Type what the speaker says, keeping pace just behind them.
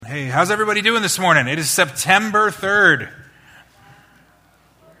Hey, how's everybody doing this morning? It is September 3rd.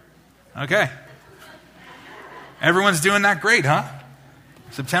 Okay. Everyone's doing that great, huh?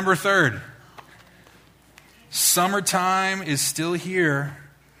 September 3rd. Summertime is still here,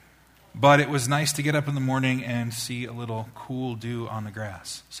 but it was nice to get up in the morning and see a little cool dew on the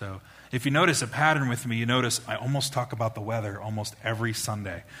grass. So if you notice a pattern with me, you notice I almost talk about the weather almost every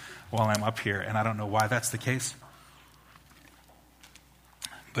Sunday while I'm up here, and I don't know why that's the case.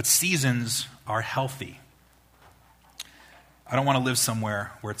 But seasons are healthy. I don't want to live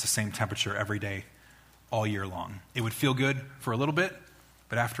somewhere where it's the same temperature every day all year long. It would feel good for a little bit,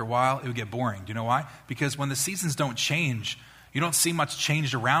 but after a while, it would get boring. Do you know why? Because when the seasons don't change, you don't see much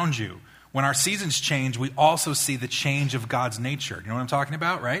change around you. When our seasons change, we also see the change of God's nature. You know what I'm talking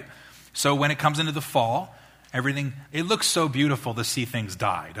about, right? So when it comes into the fall, it looks so beautiful to see things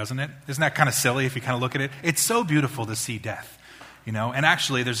die, doesn't it? Isn't that kind of silly if you kind of look at it? It's so beautiful to see death. You know, and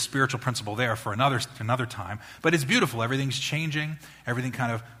actually there's a spiritual principle there for another time, but it's beautiful. Everything's changing. Everything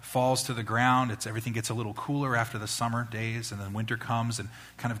kind of falls to the ground. Everything gets a little cooler after the summer days, and then winter comes and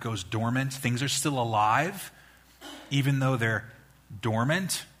kind of goes dormant. Things are still alive, even though they're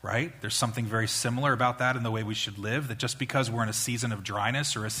dormant, right? There's something very similar about that in the way we should live, that just because we're in a season of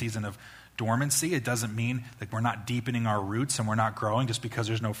dryness or a season of dormancy, it doesn't mean that we're not deepening our roots and we're not growing just because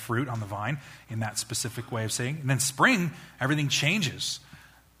there's no fruit on the vine, in that specific way of saying. And then spring, everything changes.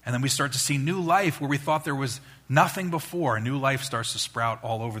 And then we start to see new life where we thought there was nothing before. A new life starts to sprout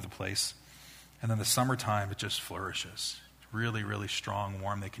all over the place. And then the summertime, it just flourishes. Really, really strong,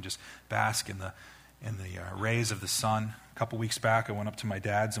 warm. They can just bask in the rays of the sun. A couple weeks back, I went up to my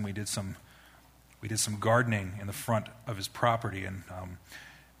dad's and we did some gardening in the front of his property, and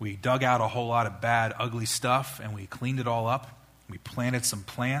we dug out a whole lot of bad, ugly stuff, and we cleaned it all up. We planted some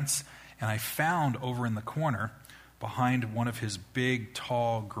plants, and I found over in the corner, behind one of his big,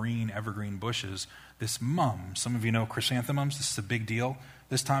 tall, green, evergreen bushes, this mum. Some of you know chrysanthemums. This is a big deal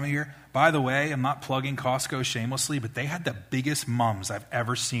this time of year. By the way, I'm not plugging Costco shamelessly, but they had the biggest mums I've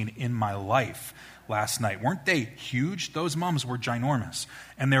ever seen in my life last night. Weren't they huge? Those mums were ginormous,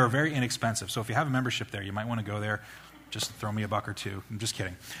 and they were very inexpensive. So if you have a membership there, you might want to go there. Just throw me a buck or two. I'm just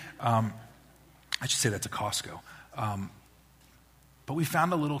kidding. I should say that's a Costco. But we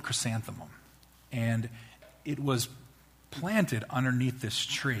found a little chrysanthemum, and it was planted underneath this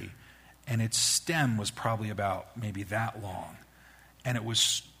tree, and its stem was probably about maybe that long, and it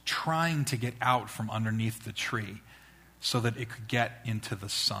was trying to get out from underneath the tree so that it could get into the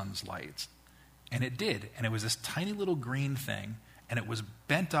sun's light. And it did, and it was this tiny little green thing, and it was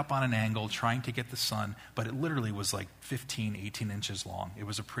bent up on an angle trying to get the sun, but it literally was like 15, 18 inches long. It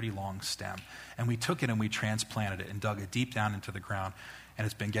was a pretty long stem. And we took it and we transplanted it and dug it deep down into the ground, and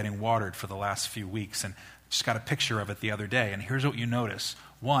it's been getting watered for the last few weeks. And just got a picture of it the other day, and here's what you notice.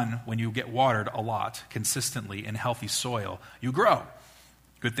 One, when you get watered a lot, consistently in healthy soil, you grow.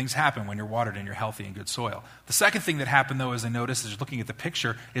 Good things happen when you're watered and you're healthy in good soil. The second thing that happened, though, as I noticed, as looking at the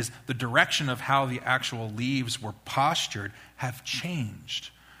picture, is the direction of how the actual leaves were postured have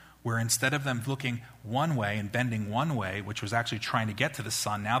changed. Where instead of them looking one way and bending one way, which was actually trying to get to the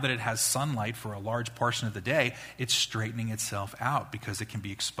sun, now that it has sunlight for a large portion of the day, it's straightening itself out because it can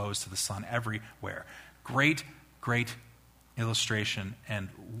be exposed to the sun everywhere. Great, great illustration and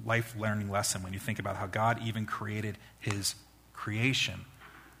life-learning lesson when you think about how God even created his creation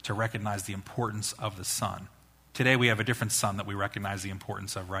to recognize the importance of the sun. Today we have a different sun that we recognize the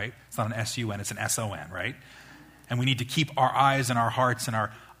importance of, right? It's not an S-U-N, it's an S-O-N, right? And we need to keep our eyes and our hearts and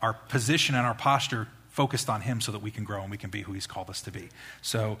our position and our posture focused on him so that we can grow and we can be who he's called us to be.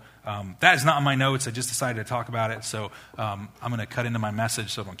 So that is not in my notes. I just decided to talk about it. So I'm going to cut into my message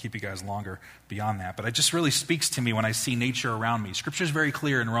so I don't keep you guys longer beyond that. But it just really speaks to me when I see nature around me. Scripture is very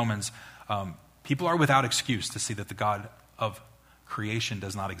clear in Romans. People are without excuse to see that the God of creation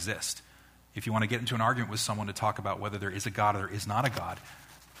does not exist. If you want to get into an argument with someone to talk about whether there is a God or there is not a God,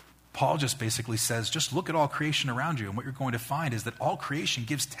 Paul just basically says, just look at all creation around you, and what you're going to find is that all creation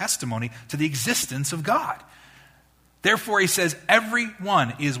gives testimony to the existence of God. Therefore, he says,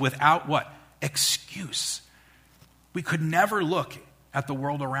 everyone is without what? Excuse. We could never look at the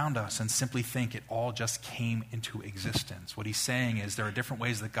world around us and simply think it all just came into existence. What he's saying is there are different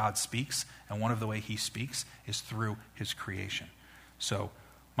ways that God speaks, and one of the ways he speaks is through his creation. So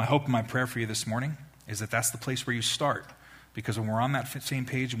my hope and my prayer for you this morning is that that's the place where you start. Because when we're on that same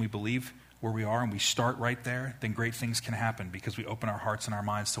page and we believe where we are and we start right there, then great things can happen because we open our hearts and our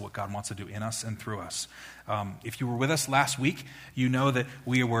minds to what God wants to do in us and through us. If you were with us last week, you know that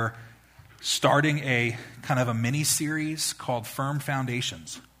we were starting a kind of a mini-series called Firm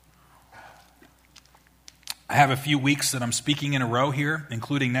Foundations. I have a few weeks that I'm speaking in a row here,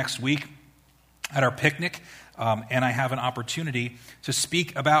 including next week at our picnic, and I have an opportunity to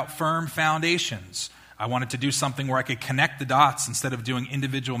speak about firm foundations. I wanted to do something where I could connect the dots instead of doing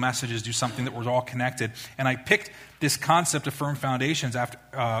individual messages, do something that was all connected. And I picked this concept of firm foundations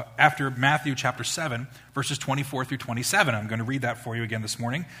after Matthew chapter 7, verses 24 through 27. I'm going to read that for you again this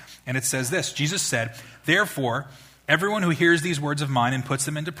morning. And it says this: Jesus said, "Therefore, everyone who hears these words of mine and puts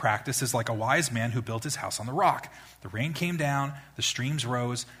them into practice is like a wise man who built his house on the rock. The rain came down, the streams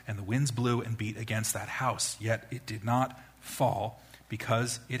rose, and the winds blew and beat against that house. Yet it did not fall,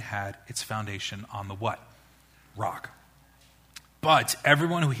 because it had its foundation on the" what? Rock. "But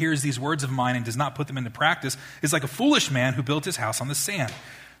everyone who hears these words of mine and does not put them into practice is like a foolish man who built his house on the sand.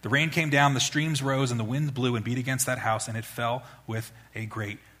 The rain came down, the streams rose, and the wind blew and beat against that house, and it fell with a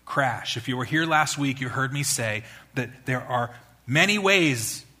great crash." If you were here last week, you heard me say that there are many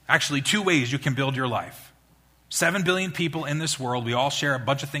ways, actually 2 ways you can build your life. 7 billion people in this world. We all share a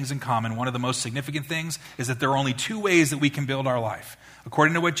bunch of things in common. One of the most significant things is that there are only 2 ways that we can build our life.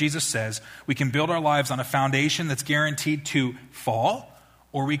 According to what Jesus says, we can build our lives on a foundation that's guaranteed to fall,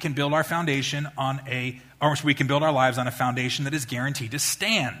 or we can build our foundation we can build our lives on a foundation that is guaranteed to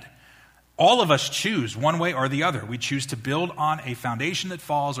stand. All of us choose one way or the other. We choose to build on a foundation that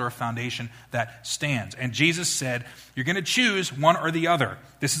falls or a foundation that stands. And Jesus said, you're going to choose one or the other.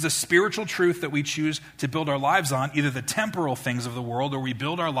 This is a spiritual truth that we choose to build our lives on, either the temporal things of the world or we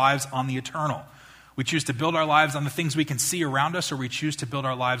build our lives on the eternal. We choose to build our lives on the things we can see around us, or we choose to build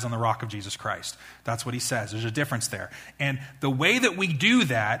our lives on the rock of Jesus Christ. That's what he says. There's a difference there. And the way that we do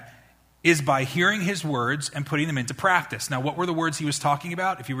that is by hearing his words and putting them into practice. Now, what were the words he was talking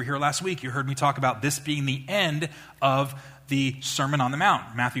about? If you were here last week, you heard me talk about this being the end of the Sermon on the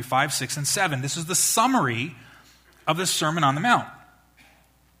Mount, Matthew 5, 6, and 7. This is the summary of the Sermon on the Mount.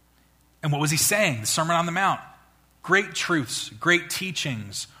 And what was he saying? The Sermon on the Mount. Great truths, great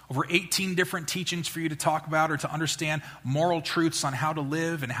teachings, over 18 different teachings for you to talk about or to understand moral truths on how to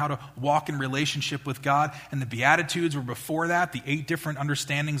live and how to walk in relationship with God. And the Beatitudes were before that, the 8 different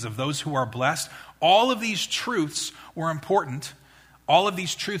understandings of those who are blessed. All of these truths were important. All of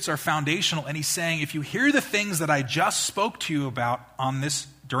these truths are foundational. And he's saying, if you hear the things that I just spoke to you about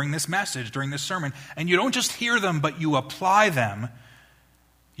during this message, during this sermon, and you don't just hear them, but you apply them,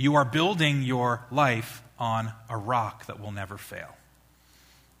 you are building your life on a rock that will never fail.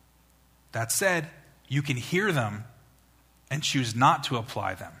 That said, you can hear them and choose not to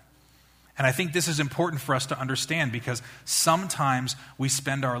apply them. And I think this is important for us to understand, because sometimes we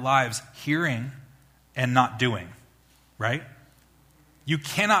spend our lives hearing and not doing, right? You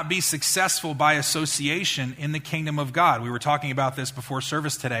cannot be successful by association in the kingdom of God. We were talking about this before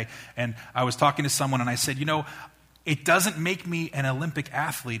service today, and I was talking to someone and I said, it doesn't make me an Olympic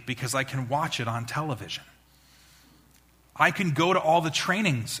athlete because I can watch it on television. I can go to all the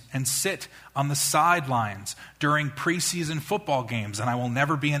trainings and sit on the sidelines during preseason football games, and I will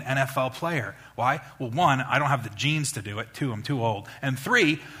never be an NFL player. Why? Well, 1, I don't have the genes to do it. 2, I'm too old. And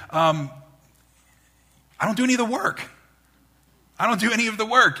 3, I don't do any of the work. I don't do any of the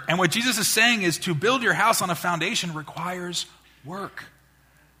work. And what Jesus is saying is, to build your house on a foundation requires work.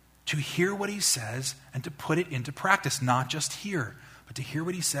 To hear what he says and to put it into practice, not just hear, but to hear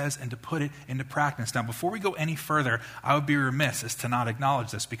what he says and to put it into practice. Now, before we go any further, I would be remiss as to not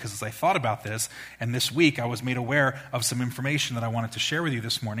acknowledge this, because as I thought about this, and this week I was made aware of some information that I wanted to share with you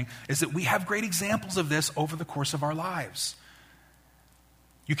this morning, is that we have great examples of this over the course of our lives.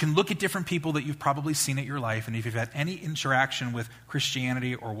 You can look at different people that you've probably seen in your life, and if you've had any interaction with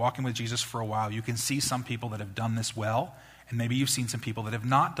Christianity or walking with Jesus for a while, you can see some people that have done this well, and maybe you've seen some people that have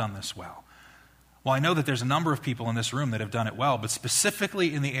not done this well. Well, I know that there's a number of people in this room that have done it well, but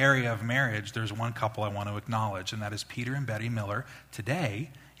specifically in the area of marriage, there's one couple I want to acknowledge, and that is Peter and Betty Miller.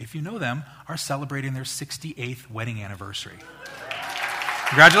 Today, if you know them, are celebrating their 68th wedding anniversary.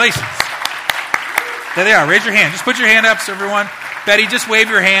 Congratulations. There they are. Raise your hand. Just put your hand up, so everyone. Betty, just wave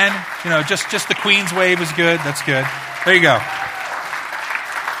your hand. Just the Queen's wave is good. That's good. There you go.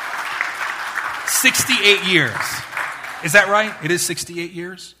 68 years. Is that right? It is 68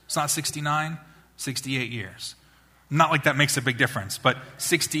 years? It's not 69? 68 years. Not like that makes a big difference, but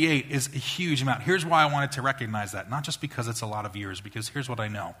 68 is a huge amount. Here's why I wanted to recognize that. Not just because it's a lot of years, because here's what I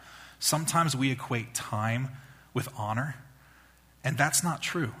know. Sometimes we equate time with honor, and that's not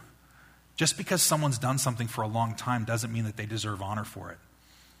true. Just because someone's done something for a long time doesn't mean that they deserve honor for it.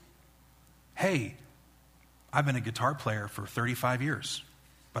 Hey, I've been a guitar player for 35 years,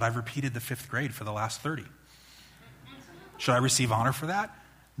 but I've repeated the 5th grade for the last 30. Should I receive honor for that?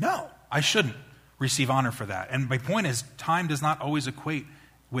 No, I shouldn't receive honor for that. And my point is, time does not always equate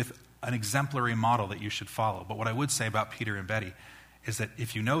with an exemplary model that you should follow. But what I would say about Peter and Betty is that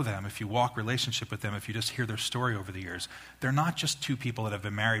if you know them, if you walk relationship with them, if you just hear their story over the years, they're not just two people that have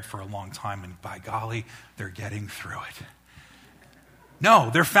been married for a long time and by golly, they're getting through it. No,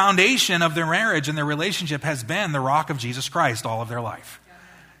 their foundation of their marriage and their relationship has been the rock of Jesus Christ all of their life.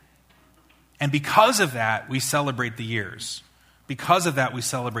 And because of that, we celebrate the years. Because of that, we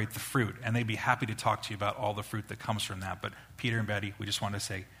celebrate the fruit. And they'd be happy to talk to you about all the fruit that comes from that. But Peter and Betty, we just want to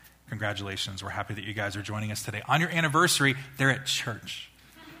say congratulations. We're happy that you guys are joining us today. On your anniversary, they're at church.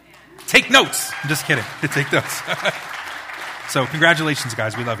 Take notes. I'm just kidding. Take notes. So congratulations,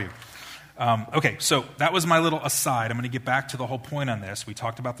 guys. We love you. Okay, so that was my little aside. I'm going to get back to the whole point on this. We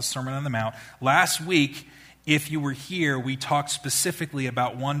talked about the Sermon on the Mount. Last week, if you were here, we talked specifically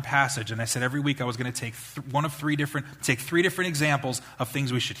about one passage, and I said every week I was going to take three different examples of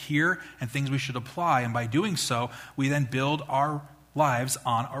things we should hear and things we should apply, and by doing so, we then build our lives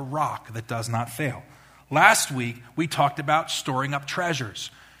on a rock that does not fail. Last week, we talked about storing up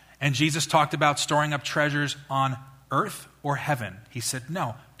treasures, and Jesus talked about storing up treasures on earth or heaven. He said,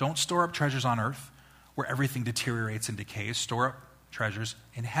 no, don't store up treasures on earth where everything deteriorates and decays. Store up treasures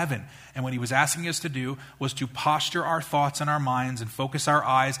in heaven. And what he was asking us to do was to posture our thoughts and our minds and focus our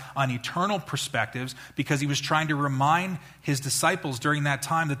eyes on eternal perspectives, because he was trying to remind his disciples during that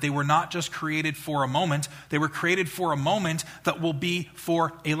time that they were not just created for a moment, they were created for a moment that will be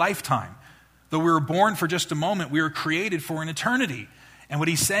for a lifetime. Though we were born for just a moment, we were created for an eternity. And what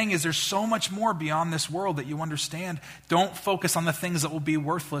he's saying is there's so much more beyond this world that you understand. Don't focus on the things that will be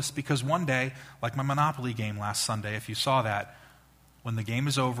worthless, because one day, like my Monopoly game last Sunday, if you saw that, when the game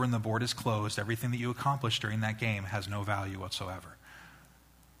is over and the board is closed, everything that you accomplished during that game has no value whatsoever.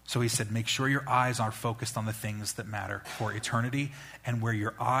 So he said, make sure your eyes are focused on the things that matter for eternity, and where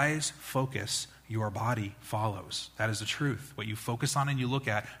your eyes focus, your body follows. That is the truth. What you focus on and you look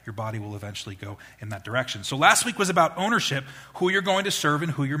at, your body will eventually go in that direction. So last week was about ownership, who you're going to serve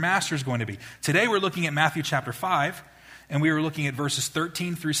and who your master is going to be. Today we're looking at Matthew chapter 5, and we were looking at verses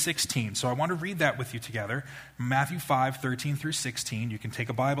 13 through 16. So I want to read that with you together. Matthew 5, 13 through 16. You can take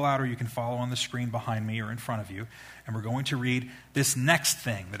a Bible out or you can follow on the screen behind me or in front of you. And we're going to read this next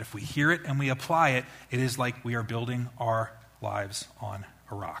thing, that if we hear it and we apply it, it is like we are building our lives on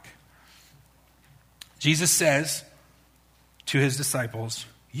a rock. Jesus says to his disciples,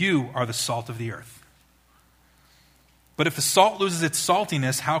 you are the salt of the earth. But if the salt loses its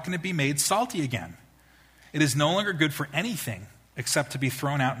saltiness, how can it be made salty again? It is no longer good for anything except to be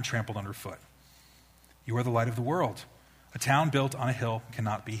thrown out and trampled underfoot. You are the light of the world. A town built on a hill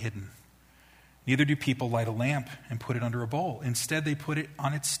cannot be hidden. Neither do people light a lamp and put it under a bowl. Instead, they put it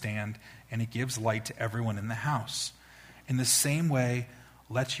on its stand, and it gives light to everyone in the house. In the same way,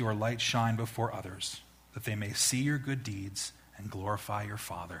 let your light shine before others, that they may see your good deeds and glorify your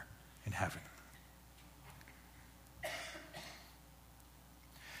Father in heaven.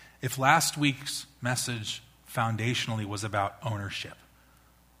 If last week's message foundationally was about ownership,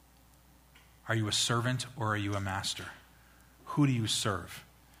 are you a servant or are you a master? Who do you serve?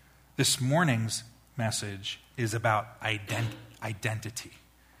 This morning's message is about identity.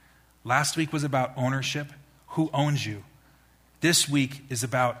 Last week was about ownership. Who owns you? This week is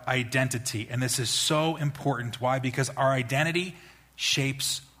about identity, and this is so important. Why? Because our identity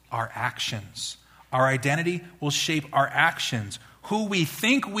shapes our actions. Our identity will shape our actions. Who we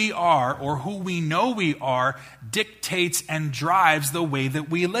think we are or who we know we are dictates and drives the way that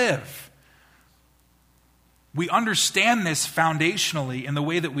we live. We understand this foundationally in the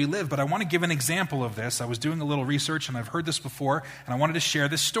way that we live, but I want to give an example of this. I was doing a little research, and I've heard this before, and I wanted to share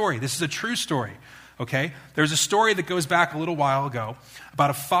this story. This is a true story, okay? There's a story that goes back a little while ago about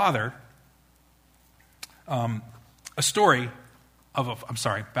a father, back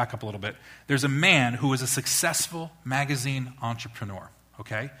up a little bit. There's a man who was a successful magazine entrepreneur,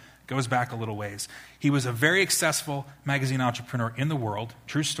 okay? Goes back a little ways. He was a very successful magazine entrepreneur in the world,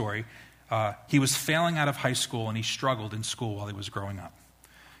 true story. He was failing out of high school, and he struggled in school while he was growing up.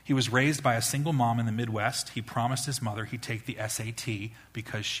 He was raised by a single mom in the Midwest. He promised his mother he'd take the SAT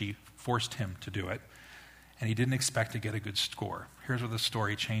because she forced him to do it, and he didn't expect to get a good score. Here's where the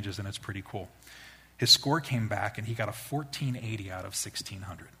story changes, and it's pretty cool. His score came back, and he got a 1480 out of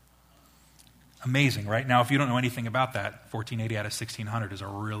 1600. Amazing, right? Now, if you don't know anything about that, 1480 out of 1600 is a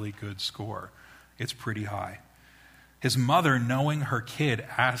really good score. It's pretty high. His mother, knowing her kid,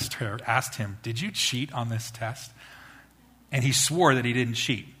 asked him, did you cheat on this test? And he swore that he didn't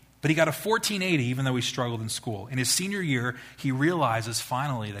cheat. But he got a 1480 even though he struggled in school. In his senior year, he realizes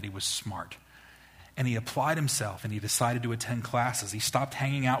finally that he was smart. and he applied himself, and he decided to attend classes. He stopped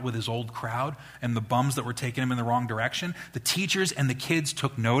hanging out with his old crowd and the bums that were taking him in the wrong direction. The teachers and the kids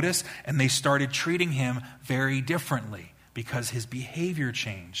took notice, and they started treating him very differently because his behavior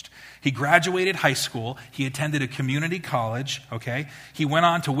changed. He graduated high school. He attended a community college, okay? He went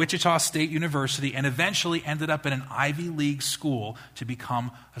on to Wichita State University and eventually ended up in an Ivy League school to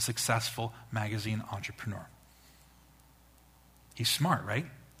become a successful magazine entrepreneur. He's smart, right?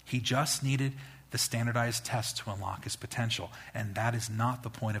 He just needed the standardized test to unlock his potential. And that is not the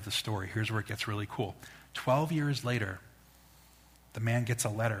point of the story. Here's where it gets really cool. 12 years later, the man gets a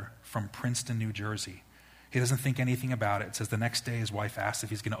letter from Princeton, New Jersey. He doesn't think anything about it. It says the next day his wife asks if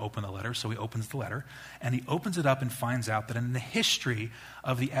he's going to open the letter, so he opens the letter. And he opens it up and finds out that in the history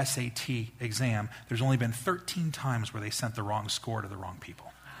of the SAT exam, there's only been 13 times where they sent the wrong score to the wrong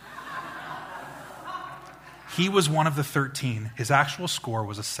people. He was one of the 13. His actual score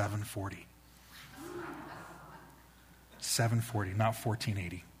was a 740. 740, not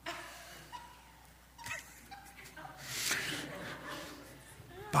 1480.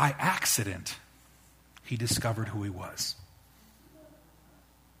 By accident, he discovered who he was.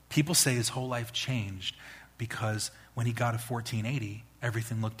 People say his whole life changed because when he got a 1480,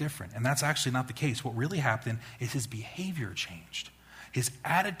 everything looked different. And that's actually not the case. What really happened is his behavior changed. His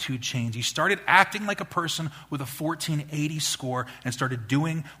attitude changed. He started acting like a person with a 1480 score and started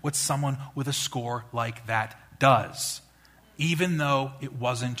doing what someone with a score like that does, even though it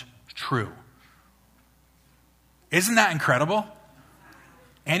wasn't true. Isn't that incredible?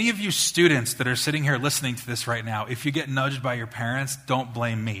 Any of you students that are sitting here listening to this right now, if you get nudged by your parents, don't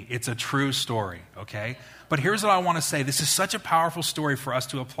blame me. It's a true story, okay? But here's what I want to say. This is such a powerful story for us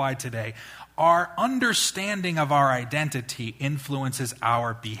to apply today. Our understanding of our identity influences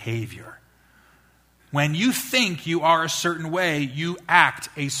our behavior. When you think you are a certain way, you act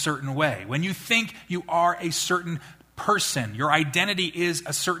a certain way. When you think you are a certain person, your identity is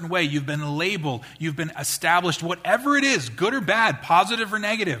a certain way. You've been labeled, you've been established, whatever it is, good or bad, positive or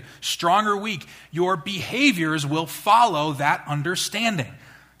negative, strong or weak, your behaviors will follow that understanding.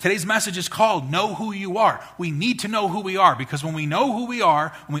 Today's message is called Know Who You Are. We need to know who we are, because when we know who we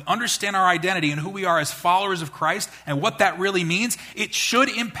are, when we understand our identity and who we are as followers of Christ and what that really means, it should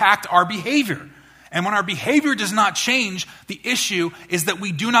impact our behavior. And when our behavior does not change, the issue is that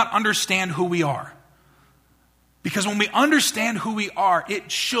we do not understand who we are. Because when we understand who we are,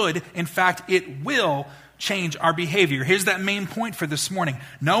 it should, in fact, it will change our behavior. Here's that main point for this morning.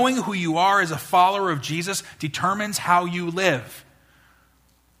 Knowing who you are as a follower of Jesus determines how you live.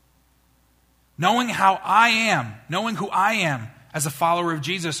 Knowing who I am as a follower of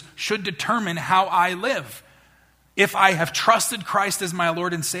Jesus should determine how I live. If I have trusted Christ as my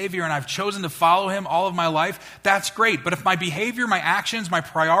Lord and Savior and I've chosen to follow him all of my life, that's great. But if my behavior, my actions, my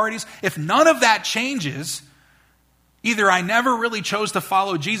priorities, if none of that changes, either I never really chose to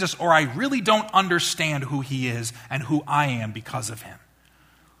follow Jesus or I really don't understand who he is and who I am because of him.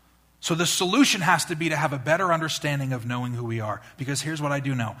 So the solution has to be to have a better understanding of knowing who we are. Because here's what I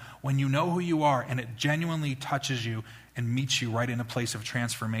do know. When you know who you are and it genuinely touches you and meets you right in a place of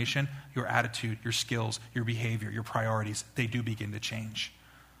transformation, your attitude, your skills, your behavior, your priorities, they do begin to change.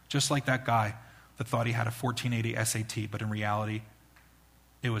 Just like that guy that thought he had a 1480 SAT, but in reality,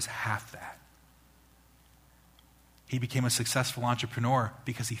 it was half that. He became a successful entrepreneur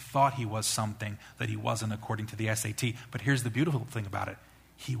because he thought he was something that he wasn't according to the SAT. But here's the beautiful thing about it.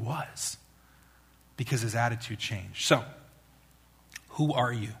 He was, because his attitude changed. So, who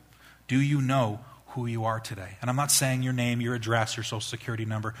are you? Do you know who you are today? And I'm not saying your name, your address, your social security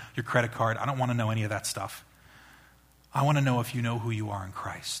number, your credit card. I don't want to know any of that stuff. I want to know if you know who you are in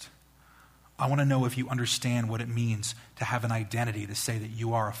Christ. I want to know if you understand what it means to have an identity, to say that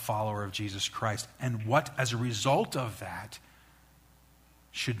you are a follower of Jesus Christ, and what, as a result of that,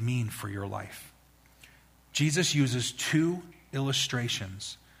 should mean for your life. Jesus uses two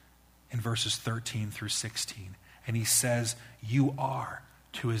illustrations in verses 13 through 16. And he says, you are,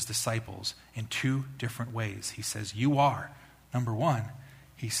 to his disciples in two different ways. He says, you are. Number one,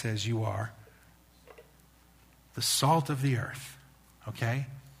 he says, you are the salt of the earth. Okay?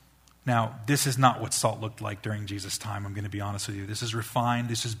 Now, this is not what salt looked like during Jesus' time, I'm going to be honest with you. This is refined,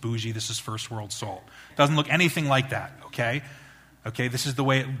 this is bougie, this is first world salt. Doesn't look anything like that, okay? Okay, this is the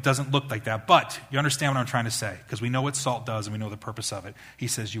way it doesn't look like that. But you understand what I'm trying to say, because we know what salt does and we know the purpose of it. He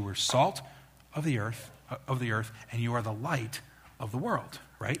says, you were salt of the earth, and you are the light of the world,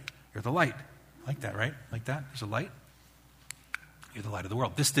 right? You're the light. Like that, right? Like that? There's a light. You're the light of the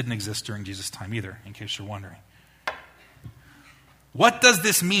world. This didn't exist during Jesus' time either, in case you're wondering. What does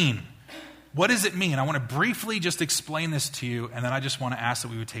this mean? what does it mean? I want to briefly just explain this to you, and then I just want to ask that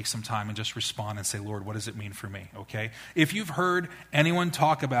we would take some time and just respond and say, Lord, what does it mean for me? Okay? If you've heard anyone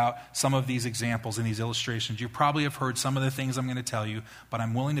talk about some of these examples and these illustrations, you probably have heard some of the things I'm going to tell you, but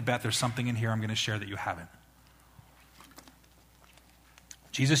I'm willing to bet there's something in here I'm going to share that you haven't.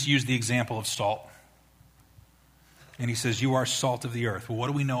 Jesus used the example of salt. And he says, you are salt of the earth. Well, what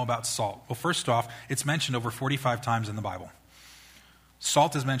do we know about salt? Well, first off, it's mentioned over 45 times in the Bible.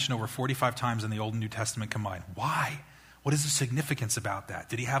 Salt is mentioned over 45 times in the Old and New Testament combined. Why? What is the significance about that?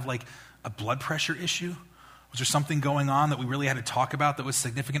 Did he have like a blood pressure issue? Was there something going on that we really had to talk about that was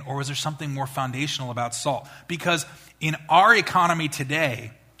significant? Or was there something more foundational about salt? Because in our economy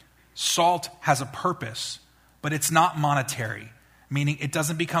today, salt has a purpose, but it's not monetary. Meaning it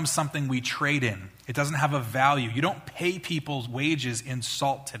doesn't become something we trade in. It doesn't have a value. You don't pay people's wages in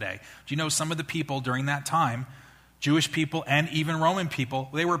salt today. Do you know some of the people during that time, Jewish people and even Roman people,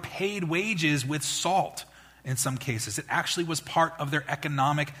 they were paid wages with salt in some cases. It actually was part of their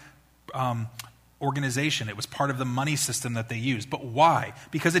economic organization. It was part of the money system that they used. But why?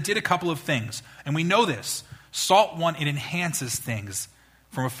 Because it did a couple of things. And we know this. Salt, one, it enhances things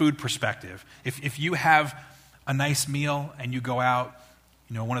from a food perspective. If you have a nice meal and you go out,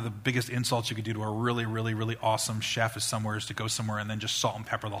 you know, one of the biggest insults you could do to a really, really, really awesome chef is to go somewhere and then just salt and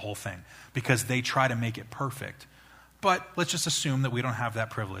pepper the whole thing because they try to make it perfect. But let's just assume that we don't have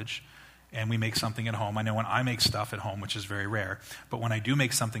that privilege and we make something at home. I know when I make stuff at home, which is very rare, but when I do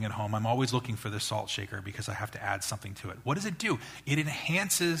make something at home, I'm always looking for the salt shaker because I have to add something to it. What does it do? It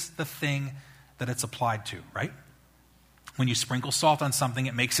enhances the thing that it's applied to, right? When you sprinkle salt on something,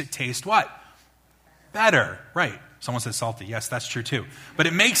 it makes it taste what? Better, right. Someone said salty. Yes, that's true too. But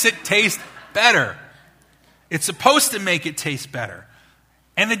it makes it taste better. It's supposed to make it taste better.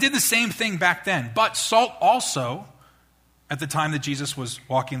 And they did the same thing back then. But salt also, at the time that Jesus was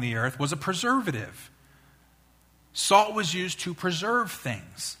walking the earth, was a preservative. Salt was used to preserve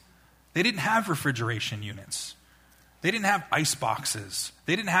things. They didn't have refrigeration units. They didn't have ice boxes.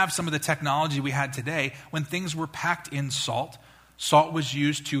 They didn't have some of the technology we had today. When things were packed in salt, salt was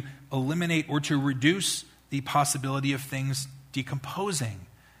used to eliminate or to reduce the possibility of things decomposing.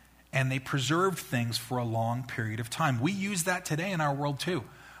 And they preserved things for a long period of time. We use that today in our world too.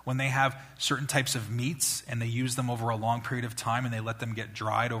 When they have certain types of meats and they use them over a long period of time and they let them get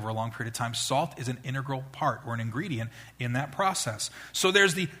dried over a long period of time, salt is an integral part or an ingredient in that process. So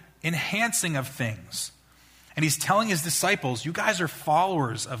there's the enhancing of things. And he's telling his disciples, you guys are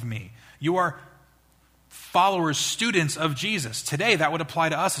followers of me. You are followers, students of Jesus. Today, that would apply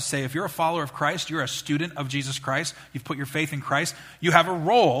to us to say, if you're a follower of Christ, you're a student of Jesus Christ, you've put your faith in Christ, you have a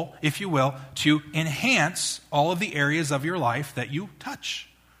role, if you will, to enhance all of the areas of your life that you touch.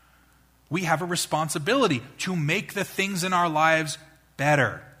 We have a responsibility to make the things in our lives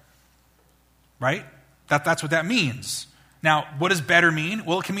better. Right? That's what that means. Now, what does better mean?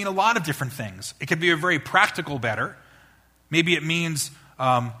 Well, it can mean a lot of different things. It could be a very practical better. Maybe it means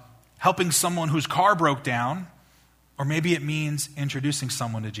helping someone whose car broke down, or maybe it means introducing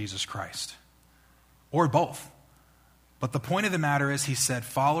someone to Jesus Christ, or both. But the point of the matter is, he said,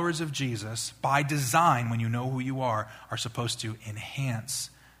 followers of Jesus, by design, when you know who you are supposed to enhance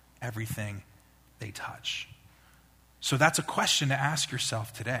everything they touch. So that's a question to ask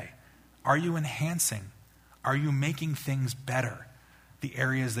yourself today. Are you enhancing? Are you making things better? The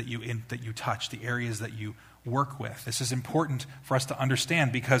areas that you touch, the areas that you work with. This is important for us to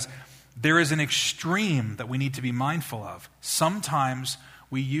understand because there is an extreme that we need to be mindful of. Sometimes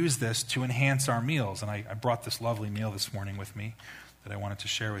we use this to enhance our meals. And I brought this lovely meal this morning with me that I wanted to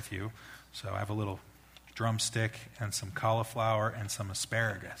share with you. So I have a little drumstick and some cauliflower and some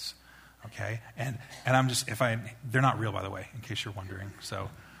asparagus. Okay? And I'm just, they're not real, by the way, in case you're wondering. So,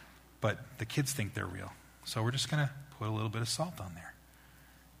 but the kids think they're real. So we're just going to put a little bit of salt on there.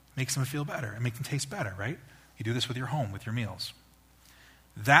 Makes them feel better. It makes them taste better, right? You do this with your home, with your meals.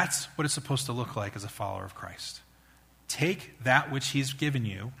 That's what it's supposed to look like as a follower of Christ. Take that which he's given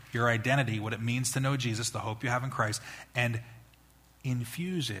you, your identity, what it means to know Jesus, the hope you have in Christ, and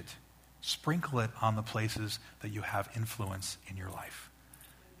infuse it, sprinkle it on the places that you have influence in your life.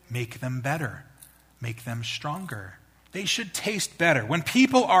 Make them better. Make them stronger. They should taste better. When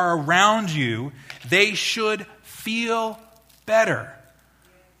people are around you, they should feel better.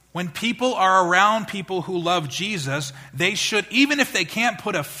 When people are around people who love Jesus, they should, even if they can't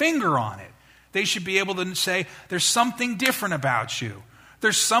put a finger on it, they should be able to say, there's something different about you.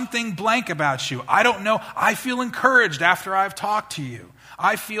 There's something blank about you. I don't know. I feel encouraged after I've talked to you.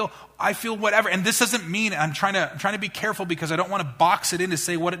 I feel whatever. And this doesn't mean, I'm trying to be careful because I don't want to box it in to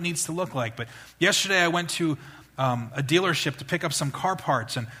say what it needs to look like. But yesterday I went to a dealership to pick up some car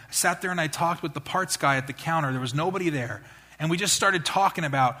parts, and I sat there and I talked with the parts guy at the counter. There was nobody there. And we just started talking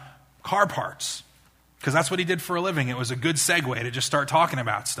about car parts, because that's what he did for a living. It was a good segue to just start talking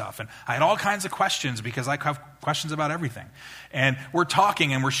about stuff. And I had all kinds of questions, because I have questions about everything. And we're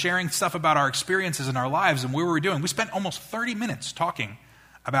talking and we're sharing stuff about our experiences in our lives and what we were doing. We spent almost 30 minutes talking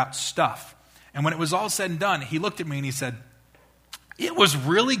about stuff. And when it was all said and done, he looked at me and he said, "It was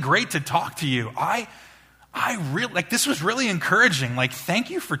really great to talk to you. I really, this was really encouraging. Thank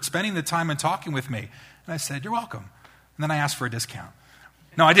you for spending the time and talking with me." And I said, "You're welcome." And then I asked for a discount.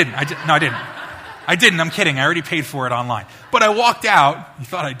 No, I didn't. I didn't. I'm kidding. I already paid for it online. But I walked out. You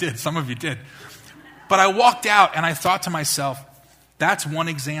thought I did. Some of you did. But I walked out and I thought to myself, that's one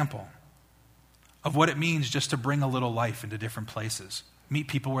example of what it means just to bring a little life into different places. Meet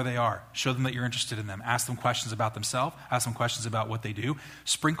people where they are. Show them that you're interested in them. Ask them questions about themselves. Ask them questions about what they do.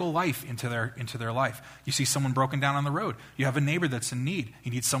 Sprinkle life into their life. You see someone broken down on the road. You have a neighbor that's in need.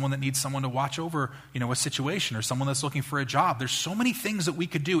 You need someone that needs someone to watch over, a situation, or someone that's looking for a job. There's so many things that we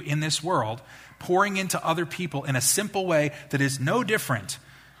could do in this world, pouring into other people in a simple way that is no different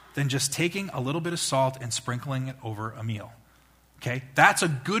than just taking a little bit of salt and sprinkling it over a meal. Okay? That's a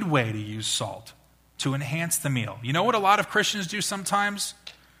good way to use salt, to enhance the meal. You know what a lot of Christians do sometimes?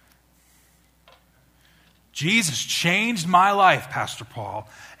 Jesus changed my life, Pastor Paul,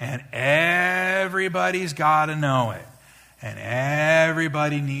 and everybody's got to know it, and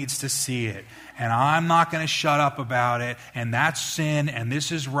everybody needs to see it, and I'm not going to shut up about it, and that's sin, and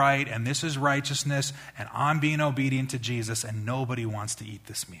this is right, and this is righteousness, and I'm being obedient to Jesus, and nobody wants to eat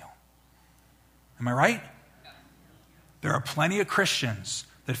this meal. Am I right? There are plenty of Christians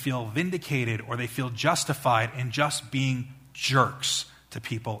that feel vindicated or they feel justified in just being jerks to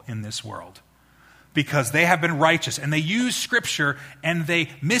people in this world, because they have been righteous and they use Scripture and they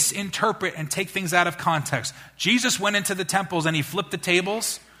misinterpret and take things out of context. Jesus went into the temples and he flipped the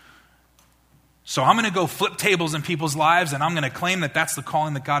tables. So I'm going to go flip tables in people's lives and I'm going to claim that that's the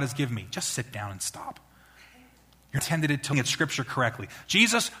calling that God has given me. Just sit down and stop. You're intended to look at Scripture correctly.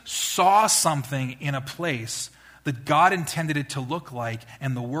 Jesus saw something in a place that God intended it to look like,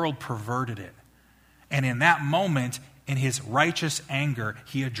 and the world perverted it. And in that moment, in his righteous anger,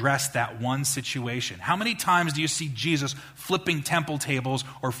 he addressed that one situation. How many times do you see Jesus flipping temple tables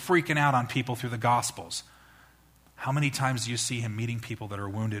or freaking out on people through the Gospels? How many times do you see him meeting people that are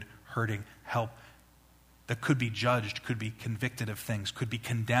wounded, hurting, help, that could be judged, could be convicted of things, could be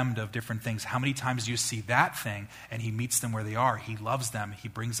condemned of different things? How many times do you see that thing and he meets them where they are? He loves them. He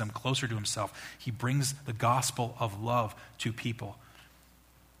brings them closer to himself. He brings the gospel of love to people.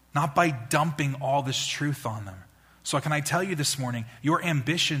 Not by dumping all this truth on them. So can I tell you this morning, your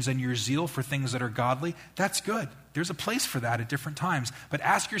ambitions and your zeal for things that are godly, that's good. There's a place for that at different times. But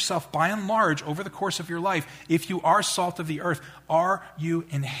ask yourself, by and large, over the course of your life, if you are salt of the earth, are you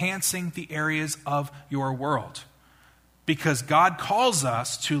enhancing the areas of your world? Because God calls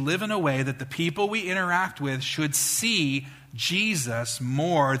us to live in a way that the people we interact with should see Jesus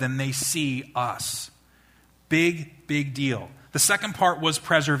more than they see us. Big, big deal. The second part was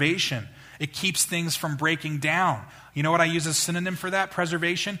preservation. It keeps things from breaking down. You know what I use as a synonym for that?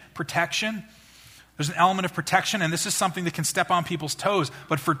 Preservation, protection. There's an element of protection, and this is something that can step on people's toes.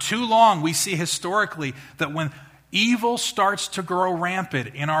 But for too long, we see historically that when evil starts to grow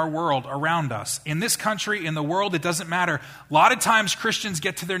rampant in our world around us, in this country, in the world, it doesn't matter. A lot of times Christians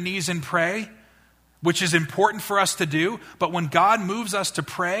get to their knees and pray, which is important for us to do. But when God moves us to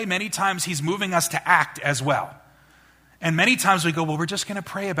pray, many times he's moving us to act as well. And many times we go, well, we're just going to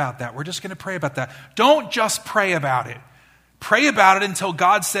pray about that. We're just going to pray about that. Don't just pray about it. Pray about it until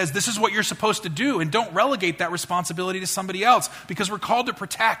God says this is what you're supposed to do, and don't relegate that responsibility to somebody else, because we're called to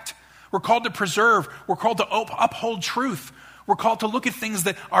protect. We're called to preserve. We're called to uphold truth. We're called to look at things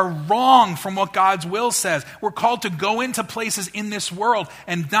that are wrong from what God's will says. We're called to go into places in this world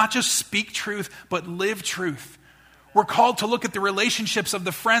and not just speak truth, but live truth. We're called to look at the relationships of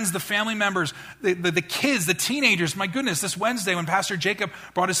the friends, the family members, the kids, the teenagers. My goodness, this Wednesday when Pastor Jacob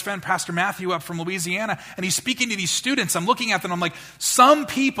brought his friend Pastor Matthew up from Louisiana, and he's speaking to these students, I'm looking at them, I'm like, some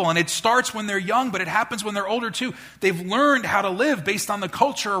people, and it starts when they're young, but it happens when they're older too, they've learned how to live based on the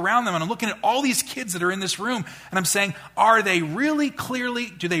culture around them. And I'm looking at all these kids that are in this room, and I'm saying, do they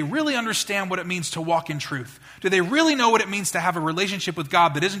really understand what it means to walk in truth? Do they really know what it means to have a relationship with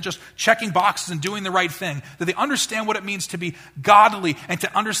God that isn't just checking boxes and doing the right thing? Do they understand what it means to be godly and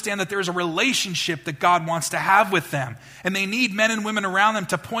to understand that there's a relationship that God wants to have with them? And they need men and women around them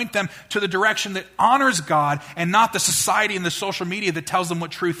to point them to the direction that honors God and not the society and the social media that tells them what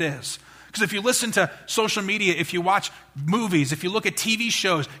truth is. Because if you listen to social media, if you watch movies, if you look at TV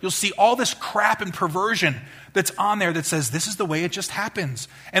shows, you'll see all this crap and perversion that's on there that says this is the way it just happens.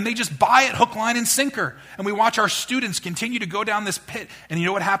 And they just buy it hook, line, and sinker. And we watch our students continue to go down this pit. And you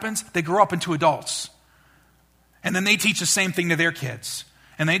know what happens? They grow up into adults. And then they teach the same thing to their kids.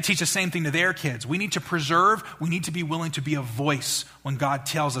 And they teach the same thing to their kids. We need to preserve. We need to be willing to be a voice when God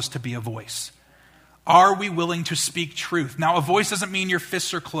tells us to be a voice. Are we willing to speak truth? Now, a voice doesn't mean your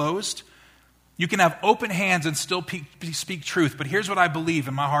fists are closed. You can have open hands and still speak truth. But here's what I believe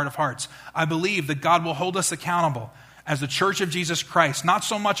in my heart of hearts. I believe that God will hold us accountable as the church of Jesus Christ, not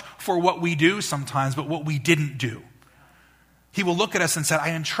so much for what we do sometimes, but what we didn't do. He will look at us and say,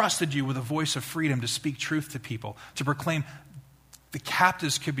 I entrusted you with a voice of freedom to speak truth to people, to proclaim the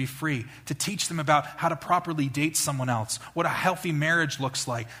captives could be free, to teach them about how to properly date someone else, what a healthy marriage looks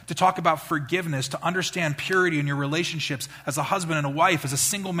like, to talk about forgiveness, to understand purity in your relationships as a husband and a wife, as a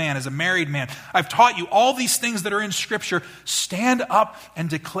single man, as a married man. I've taught you all these things that are in Scripture. Stand up and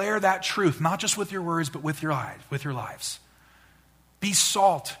declare that truth, not just with your words, but with your lives. Be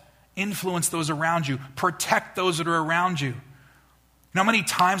salt. Influence those around you. Protect those that are around you. You know how many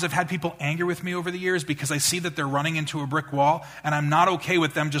times I've had people angry with me over the years because I see that they're running into a brick wall and I'm not okay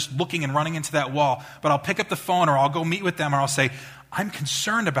with them just looking and running into that wall. But I'll pick up the phone or I'll go meet with them or I'll say, I'm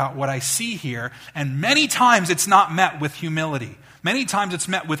concerned about what I see here. And many times it's not met with humility. Many times it's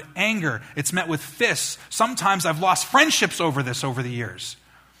met with anger. It's met with fists. Sometimes I've lost friendships over this over the years.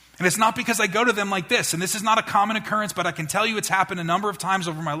 And it's not because I go to them like this. And this is not a common occurrence, but I can tell you it's happened a number of times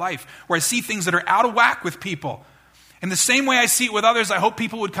over my life where I see things that are out of whack with people. In the same way I see it with others, I hope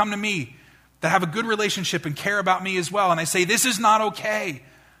people would come to me that have a good relationship and care about me as well. And I say, this is not okay.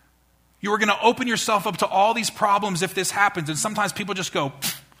 You are going to open yourself up to all these problems if this happens. And sometimes people just go,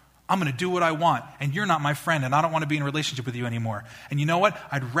 I'm going to do what I want. And you're not my friend. And I don't want to be in a relationship with you anymore. And you know what?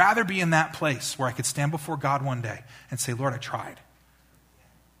 I'd rather be in that place where I could stand before God one day and say, Lord, I tried.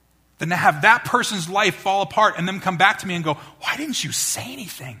 Than to have that person's life fall apart and them come back to me and go, why didn't you say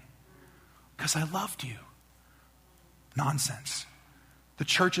anything? Because I loved you. Nonsense. The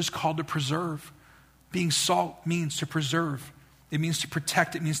church is called to preserve. Being salt means to preserve. It means to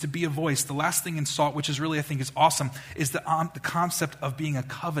protect. It means to be a voice. The last thing in salt, which is really, I think, is awesome, is the concept of being a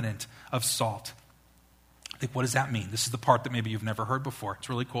covenant of salt. I think, what does that mean? This is the part that maybe you've never heard before. It's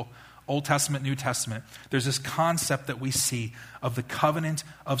really cool. Old Testament, New Testament. There's this concept that we see of the covenant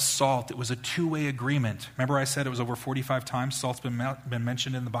of salt. It was a two-way agreement. Remember I said it was over 45 times salt's been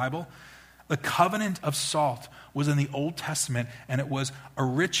mentioned in the Bible? The covenant of salt was in the Old Testament, and it was a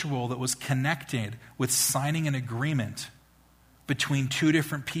ritual that was connected with signing an agreement between two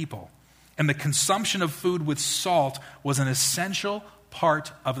different people. And the consumption of food with salt was an essential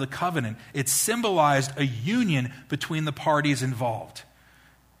part of the covenant. It symbolized a union between the parties involved.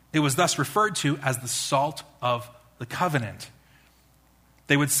 It was thus referred to as the salt of the covenant.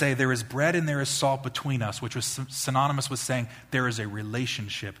 They would say there is bread and there is salt between us, which was synonymous with saying there is a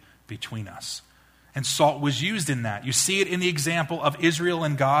relationship between us. And salt was used in that. You see it in the example of Israel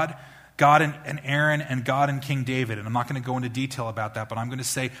and God, God and Aaron, and God and King David. And I'm not going to go into detail about that, but I'm going to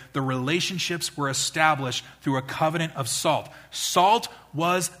say the relationships were established through a covenant of salt. Salt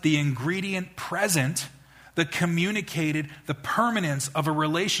was the ingredient present that communicated the permanence of a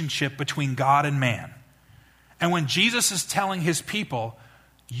relationship between God and man. And when Jesus is telling his people,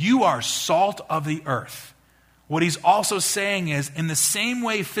 you are salt of the earth, what he's also saying is, in the same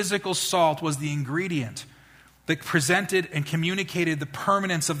way physical salt was the ingredient that presented and communicated the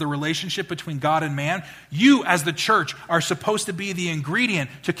permanence of the relationship between God and man, you as the church are supposed to be the ingredient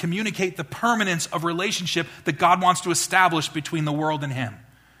to communicate the permanence of relationship that God wants to establish between the world and him.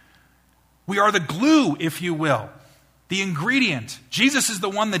 We are the glue, if you will, the ingredient. Jesus is the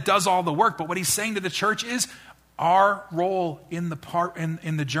one that does all the work, but what he's saying to the church is, our role in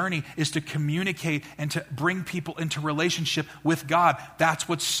the journey is to communicate and to bring people into relationship with God. That's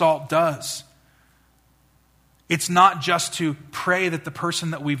what salt does. It's not just to pray that the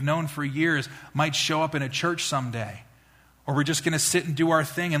person that we've known for years might show up in a church someday. Or we're just going to sit and do our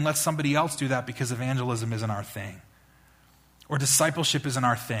thing and let somebody else do that because evangelism isn't our thing. Or discipleship isn't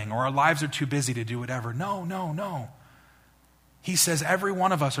our thing. Or our lives are too busy to do whatever. No. He says every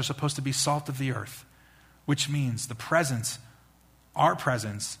one of us are supposed to be salt of the earth. Which means our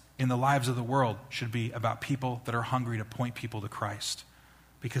presence in the lives of the world should be about people that are hungry to point people to Christ.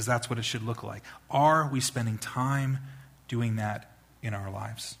 Because that's what it should look like. Are we spending time doing that in our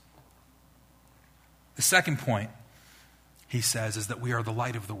lives? The second point, he says, is that we are the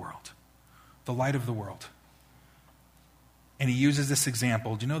light of the world. The light of the world. And he uses this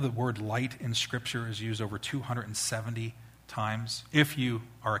example. Do you know the word light in Scripture is used over 270 times if you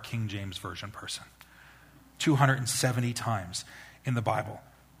are a King James Version person. 270 times in the Bible.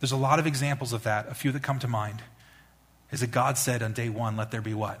 There's a lot of examples of that. A few that come to mind is that God said on day one, let there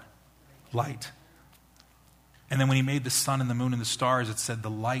be what? Light. And then when he made the sun and the moon and the stars, it said the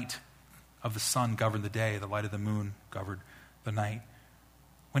light of the sun governed the day, the light of the moon governed the night.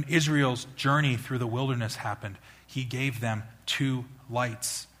 When Israel's journey through the wilderness happened, he gave them 2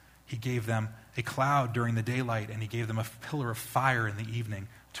 lights. He gave them a cloud during the daylight, and he gave them a pillar of fire in the evening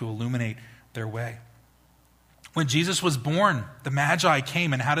to illuminate their way. When Jesus was born, the Magi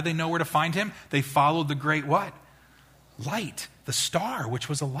came, and how did they know where to find him? They followed the great what? Light, the star, which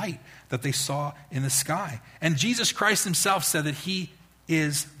was a light that they saw in the sky. And Jesus Christ himself said that he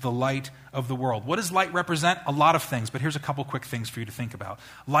is the light of the world. What does light represent? A lot of things, but here's a couple quick things for you to think about.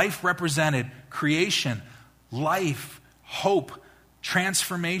 Life represented creation, life, hope,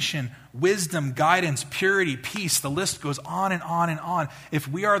 transformation, wisdom, guidance, purity, peace. The list goes on and on and on. If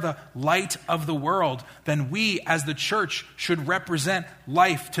we are the light of the world, then we as the church should represent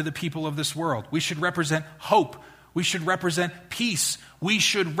life to the people of this world. We should represent hope. We should represent peace. We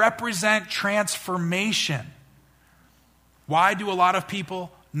should represent transformation. Why do a lot of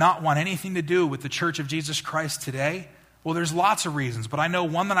people not want anything to do with the Church of Jesus Christ today? Well, there's lots of reasons, but I know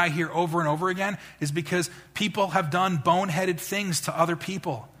one that I hear over and over again is because people have done boneheaded things to other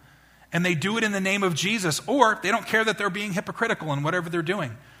people. And they do it in the name of Jesus, or they don't care that they're being hypocritical in whatever they're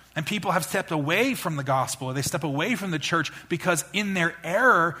doing. And people have stepped away from the gospel, or they step away from the church because in their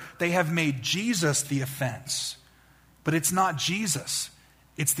error, they have made Jesus the offense. But it's not Jesus.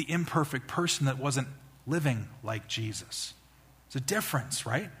 It's the imperfect person that wasn't living like Jesus. It's a difference,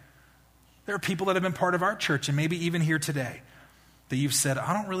 right? There are people that have been part of our church, and maybe even here today, that you've said,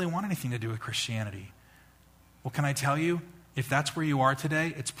 I don't really want anything to do with Christianity. Well, can I tell you, if that's where you are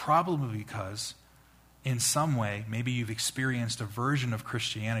today, it's probably because in some way, maybe you've experienced a version of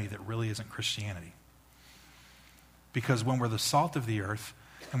Christianity that really isn't Christianity. Because when we're the salt of the earth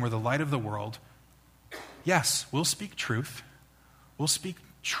and we're the light of the world, yes, we'll speak truth. We'll speak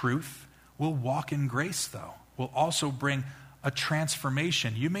truth. We'll walk in grace, though. We'll also bring a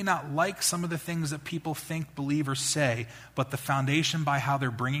transformation. You may not like some of the things that people think, believe, or say, but the foundation by how they're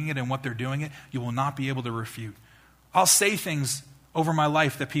bringing it and what they're doing it, you will not be able to refute. I'll say things over my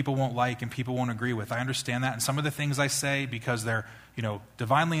life that people won't like and people won't agree with. I understand that. And some of the things I say because they're,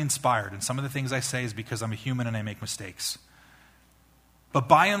 divinely inspired. And some of the things I say is because I'm a human and I make mistakes. But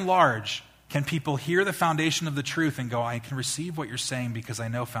by and large, can people hear the foundation of the truth and go, I can receive what you're saying because I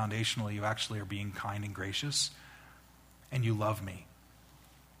know foundationally you actually are being kind and gracious and you love me.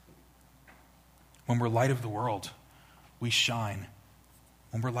 When we're light of the world, we shine.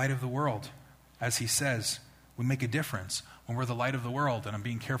 When we're light of the world, as he says, we make a difference. When we're the light of the world, and I'm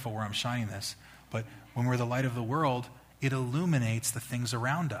being careful where I'm shining this, but when we're the light of the world, it illuminates the things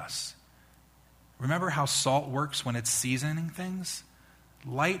around us. Remember how salt works when it's seasoning things?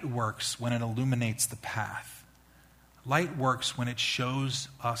 Light works when it illuminates the path. Light works when it shows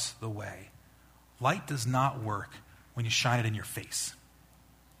us the way. Light does not work when you shine it in your face.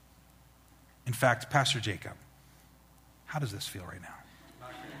 In fact, Pastor Jacob, how does this feel right now?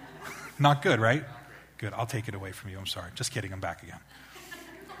 Not good, right? Good. I'll take it away from you. I'm sorry. Just kidding. I'm back again.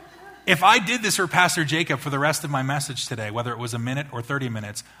 If I did this for Pastor Jacob for the rest of my message today, whether it was a minute or 30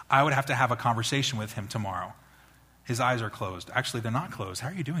 minutes, I would have to have a conversation with him tomorrow. His eyes are closed. Actually, they're not closed. How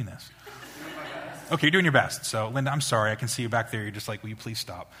are you doing this? Okay, you're doing your best. So, Linda, I'm sorry. I can see you back there. You're just like, will you please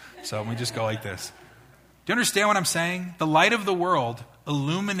stop? So let me just go like this. Do you understand what I'm saying? The light of the world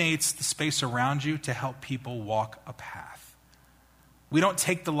illuminates the space around you to help people walk a path. We don't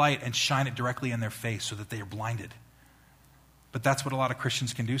take the light and shine it directly in their face so that they are blinded. But that's what a lot of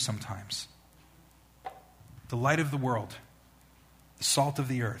Christians can do sometimes. The light of the world, the salt of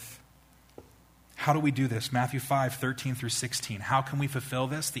the earth. How do we do this? Matthew 5:13 through 16. How can we fulfill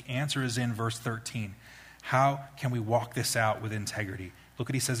this? The answer is in verse 13. How can we walk this out with integrity? Look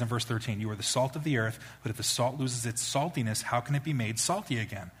what he says in verse 13. You are the salt of the earth, but if the salt loses its saltiness, how can it be made salty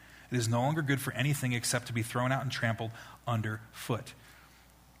again? It is no longer good for anything except to be thrown out and trampled underfoot.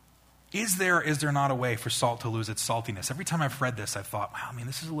 Is there or is there not a way for salt to lose its saltiness? Every time I've read this, I've thought, wow,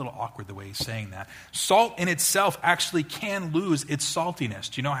 this is a little awkward the way he's saying that. Salt in itself actually can lose its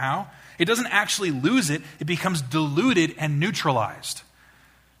saltiness. Do you know how? It doesn't actually lose it. It becomes diluted and neutralized.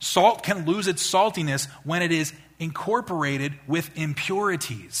 Salt can lose its saltiness when it is incorporated with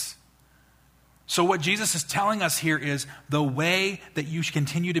impurities. So what Jesus is telling us here is the way that you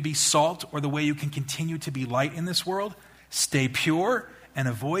continue to be salt, or the way you can continue to be light in this world, stay pure and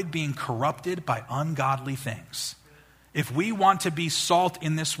avoid being corrupted by ungodly things. If we want to be salt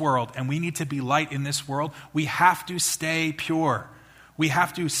in this world and we need to be light in this world, we have to stay pure. We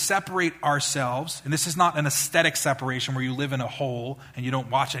have to separate ourselves, and this is not an aesthetic separation where you live in a hole and you don't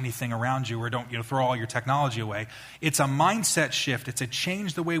watch anything around you or don't throw all your technology away. It's a mindset shift. It's a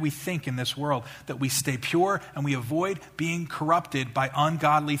change the way we think in this world, that we stay pure and we avoid being corrupted by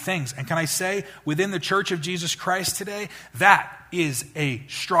ungodly things. And can I say, within the Church of Jesus Christ today, that is a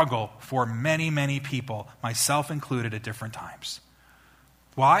struggle for many, many people, myself included, at different times.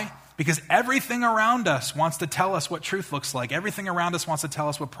 Why? Because everything around us wants to tell us what truth looks like. Everything around us wants to tell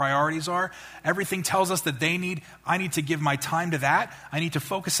us what priorities are. Everything tells us that I need to give my time to that. I need to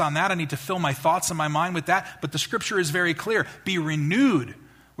focus on that. I need to fill my thoughts and my mind with that. But the scripture is very clear. Be renewed.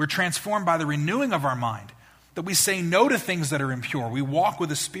 We're transformed by the renewing of our mind. That we say no to things that are impure. We walk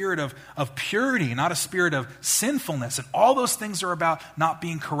with a spirit of purity, not a spirit of sinfulness. And all those things are about not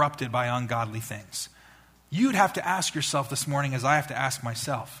being corrupted by ungodly things. You'd have to ask yourself this morning, as I have to ask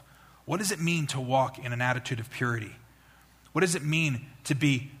myself, what does it mean to walk in an attitude of purity? What does it mean to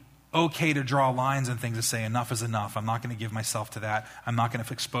be okay to draw lines and things to say enough is enough? I'm not going to give myself to that. I'm not going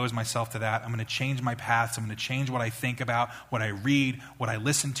to expose myself to that. I'm going to change my paths. I'm going to change what I think about, what I read, what I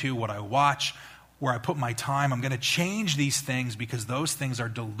listen to, what I watch, where I put my time. I'm going to change these things because those things are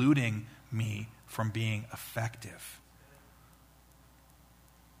diluting me from being effective.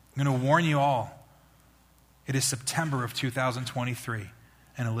 I'm going to warn you all. It is September of 2023.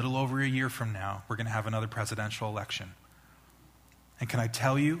 And a little over a year from now, we're going to have another presidential election. And can I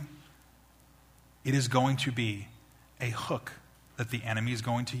tell you, it is going to be a hook that the enemy is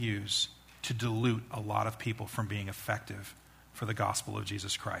going to use to dilute a lot of people from being effective for the gospel of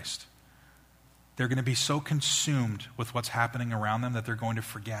Jesus Christ. They're going to be so consumed with what's happening around them that they're going to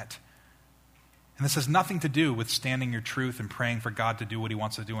forget. And this has nothing to do with standing your truth and praying for God to do what he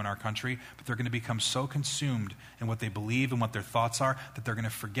wants to do in our country, but they're going to become so consumed in what they believe and what their thoughts are that they're going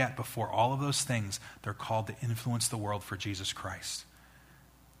to forget before all of those things they're called to influence the world for Jesus Christ.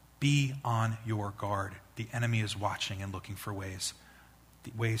 Be on your guard. The enemy is watching and looking for ways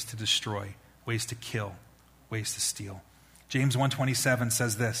to destroy, ways to kill, ways to steal. James 1:27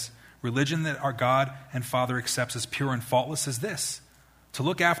 says this, religion that our God and Father accepts as pure and faultless is this, to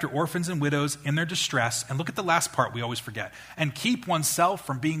look after orphans and widows in their distress, and look at the last part we always forget, and keep oneself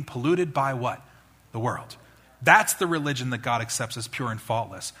from being polluted by what? The world. That's the religion that God accepts as pure and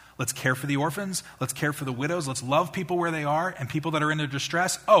faultless. Let's care for the orphans. Let's care for the widows. Let's love people where they are and people that are in their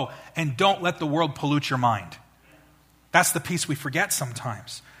distress. Oh, and don't let the world pollute your mind. That's the piece we forget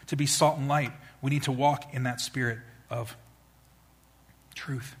sometimes. To be salt and light, we need to walk in that spirit of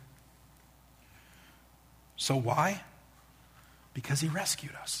truth. So why? Because he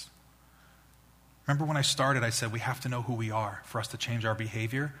rescued us. Remember when I started, I said we have to know who we are for us to change our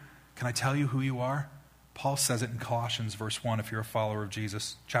behavior. Can I tell you who you are? Paul says it in Colossians verse 1, if you're a follower of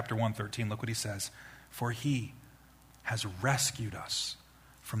Jesus. Chapter 1:13, look what he says. For he has rescued us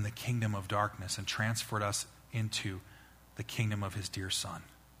from the kingdom of darkness and transferred us into the kingdom of his dear Son,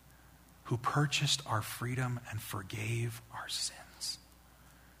 who purchased our freedom and forgave our sins.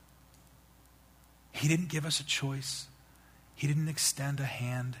 He didn't give us a choice. He didn't extend a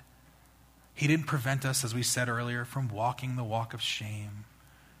hand. He didn't prevent us, as we said earlier, from walking the walk of shame.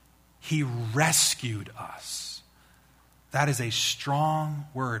 He rescued us. That is a strong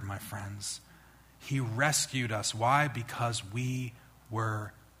word, my friends. He rescued us. Why? Because we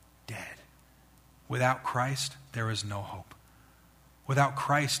were dead. Without Christ, there is no hope. Without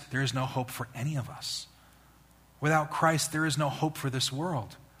Christ, there is no hope for any of us. Without Christ, there is no hope for this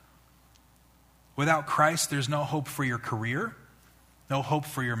world. Without Christ, there's no hope for your career, no hope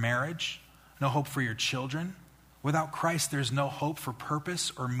for your marriage, no hope for your children. Without Christ, there's no hope for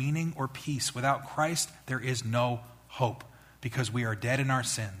purpose or meaning or peace. Without Christ, there is no hope because we are dead in our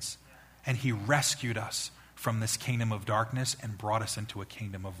sins. And he rescued us from this kingdom of darkness and brought us into a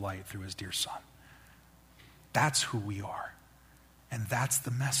kingdom of light through his dear Son. That's who we are. And that's the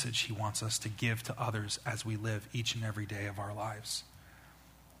message he wants us to give to others as we live each and every day of our lives.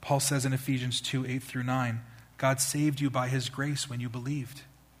 Paul says in Ephesians 2:8-9, God saved you by his grace when you believed.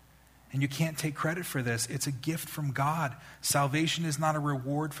 And you can't take credit for this. It's a gift from God. Salvation is not a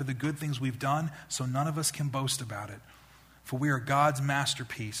reward for the good things we've done, so none of us can boast about it. For we are God's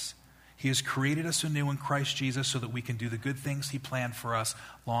masterpiece. He has created us anew in Christ Jesus so that we can do the good things he planned for us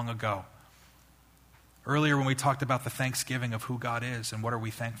long ago. Earlier when we talked about the thanksgiving of who God is and what are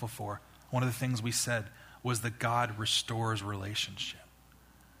we thankful for, one of the things we said was that God restores relationship.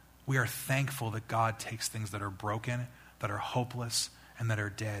 We are thankful that God takes things that are broken, that are hopeless, and that are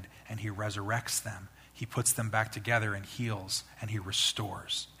dead, and he resurrects them. He puts them back together and heals, and he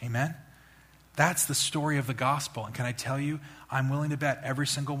restores. Amen? That's the story of the gospel. And can I tell you, I'm willing to bet every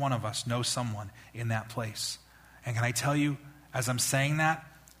single one of us knows someone in that place. And can I tell you, as I'm saying that,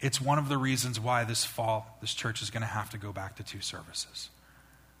 it's one of the reasons why this fall, this church is going to have to go back to 2 services.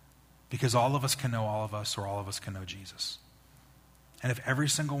 Because all of us can know all of us, or all of us can know Jesus. And if every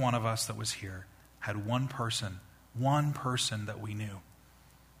single one of us that was here had one person that we knew,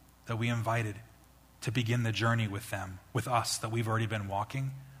 that we invited to begin the journey with them, with us, that we've already been walking,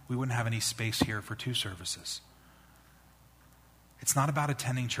 we wouldn't have any space here for 2 services. It's not about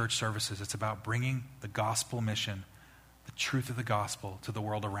attending church services. It's about bringing the gospel mission, the truth of the gospel, to the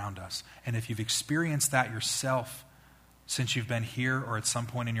world around us. And if you've experienced that yourself since you've been here or at some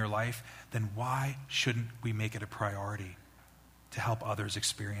point in your life, then why shouldn't we make it a priority to help others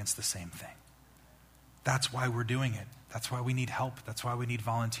experience the same thing? That's why we're doing it. That's why we need help. That's why we need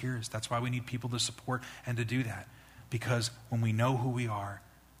volunteers. That's why we need people to support and to do that. Because when we know who we are,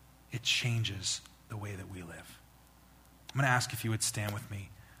 it changes the way that we live. I'm going to ask if you would stand with me.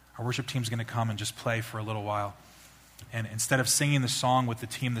 Our worship team's going to come and just play for a little while. And instead of singing the song with the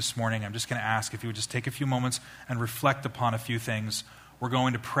team this morning, I'm just going to ask if you would just take a few moments and reflect upon a few things. We're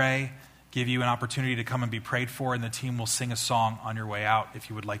going to pray, give you an opportunity to come and be prayed for, and the team will sing a song on your way out if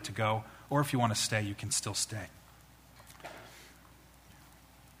you would like to go. Or if you want to stay, you can still stay.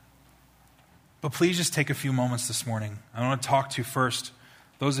 But please just take a few moments this morning. I want to talk to first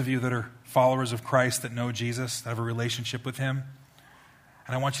those of you that are followers of Christ, that know Jesus, that have a relationship with him.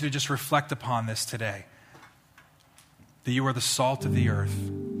 And I want you to just reflect upon this today. That you are the salt of the earth.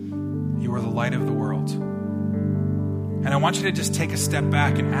 You are the light of the world. And I want you to just take a step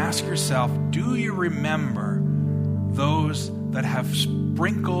back and ask yourself, do you remember those that have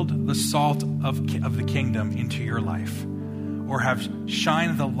sprinkled the salt of the kingdom into your life? Or have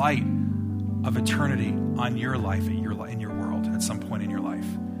shined the light of eternity on your life, in your world, at some point in your life?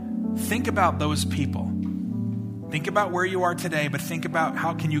 Think about those people. Think about where you are today, but think about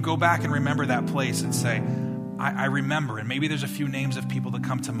how can you go back and remember that place and say, I remember. And maybe there's a few names of people that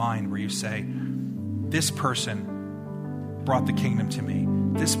come to mind where you say, this person brought the kingdom to me.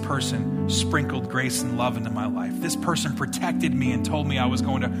 This person sprinkled grace and love into my life. This person protected me and told me I was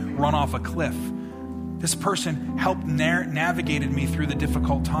going to run off a cliff. This person helped navigated me through the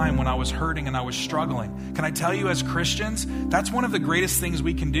difficult time when I was hurting and I was struggling. Can I tell you, as Christians, that's one of the greatest things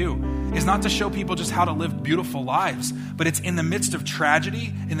we can do, is not to show people just how to live beautiful lives, but it's in the midst of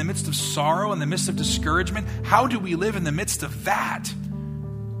tragedy, in the midst of sorrow, in the midst of discouragement. How do we live in the midst of that?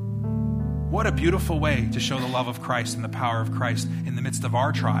 What a beautiful way to show the love of Christ and the power of Christ in the midst of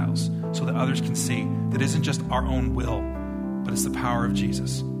our trials, so that others can see that it isn't just our own will, but it's the power of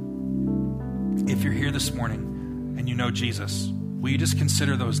Jesus. If you're here this morning and you know Jesus, will you just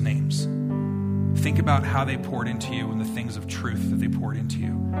consider those names? Think about how they poured into you and the things of truth that they poured into you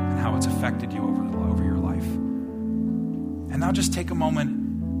and how it's affected you over your life. And now just take a moment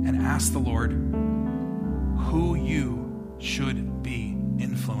and ask the Lord who you should be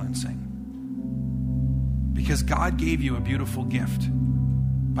influencing. Because God gave you a beautiful gift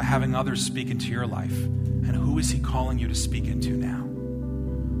by having others speak into your life. And who is he calling you to speak into now?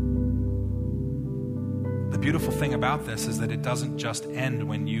 The beautiful thing about this is that it doesn't just end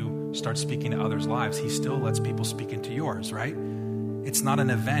when you start speaking to others' lives. He still lets people speak into yours, right? It's not an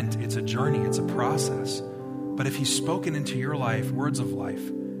event, it's a journey, it's a process. But if he's spoken into your life, words of life,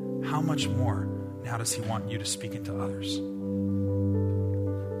 how much more now does he want you to speak into others?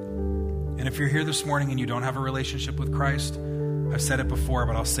 And if you're here this morning and you don't have a relationship with Christ, I've said it before,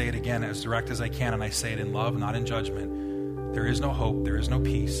 but I'll say it again as direct as I can, and I say it in love, not in judgment. There is no hope, there is no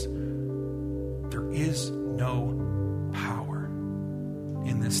peace. There is no power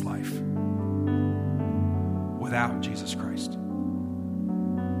in this life without Jesus Christ.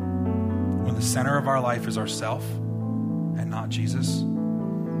 When the center of our life is ourself and not Jesus,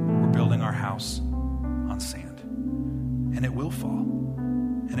 we're building our house on sand. And it will fall.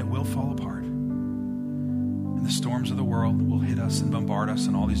 And it will fall apart. And the storms of the world will hit us and bombard us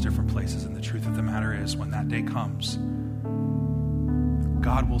in all these different places. And the truth of the matter is, when that day comes,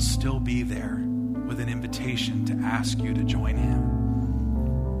 God will still be there with an invitation to ask you to join him.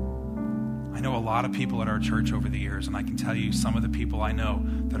 I know a lot of people at our church over the years, and I can tell you some of the people I know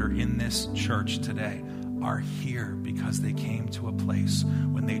that are in this church today are here because they came to a place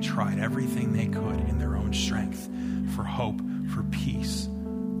when they tried everything they could in their own strength for hope, for peace,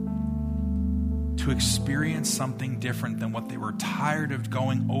 to experience something different than what they were tired of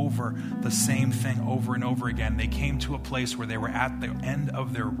going over the same thing over and over again. They came to a place where they were at the end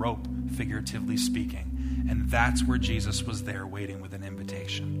of their rope, figuratively speaking. And that's where Jesus was there waiting with an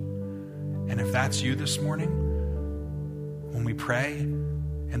invitation. And if that's you this morning, when we pray,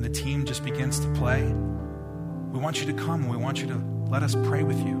 and the team just begins to play, we want you to come and we want you to let us pray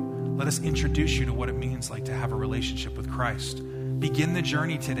with you. Let us introduce you to what it means like to have a relationship with Christ. Begin the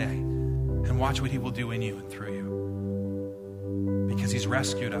journey today and watch what he will do in you and through you. Because he's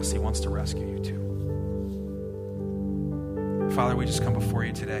rescued us, he wants to rescue you too. Father, we just come before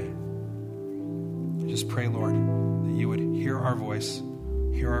you today. Just pray, Lord, that you would hear our voice,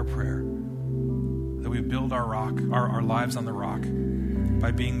 hear our prayer, that we build our rock, our lives on the rock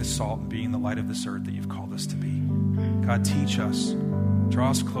by being the salt and being the light of this earth that you've called us to be. God, teach us, draw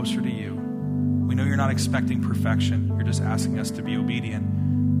us closer to you. We know you're not expecting perfection. You're just asking us to be obedient.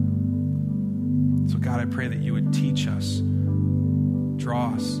 So God, I pray that you would teach us,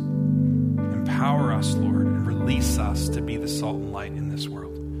 draw us, empower us, Lord, and release us to be the salt and light in this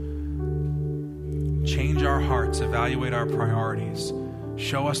world. Change our hearts, evaluate our priorities.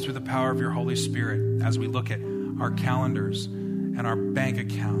 Show us through the power of your Holy Spirit as we look at our calendars and our bank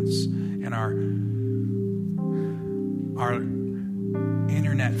accounts and our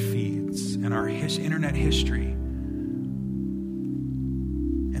internet feeds and our internet history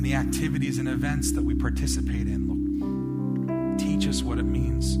and the activities and events that we participate in. Look, teach us what it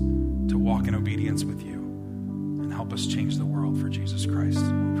means to walk in obedience with you and help us change the world for Jesus Christ,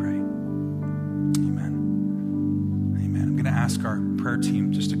 we pray. Amen. Amen. I'm going to ask our prayer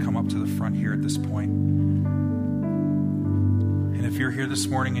team just to come up to the front here at this point. And if you're here this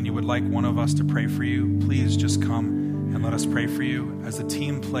morning and you would like one of us to pray for you, please just come and let us pray for you. As the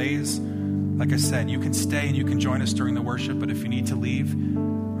team plays, like I said, you can stay and you can join us during the worship, but if you need to leave,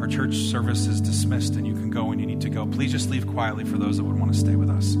 our church service is dismissed and you can go when you need to go. Please just leave quietly for those that would want to stay with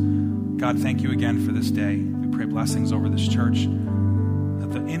us. God, thank you again for this day. We pray blessings over this church,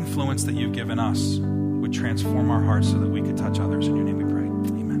 that the influence that you've given us would transform our hearts so that we could touch others. In your name we pray.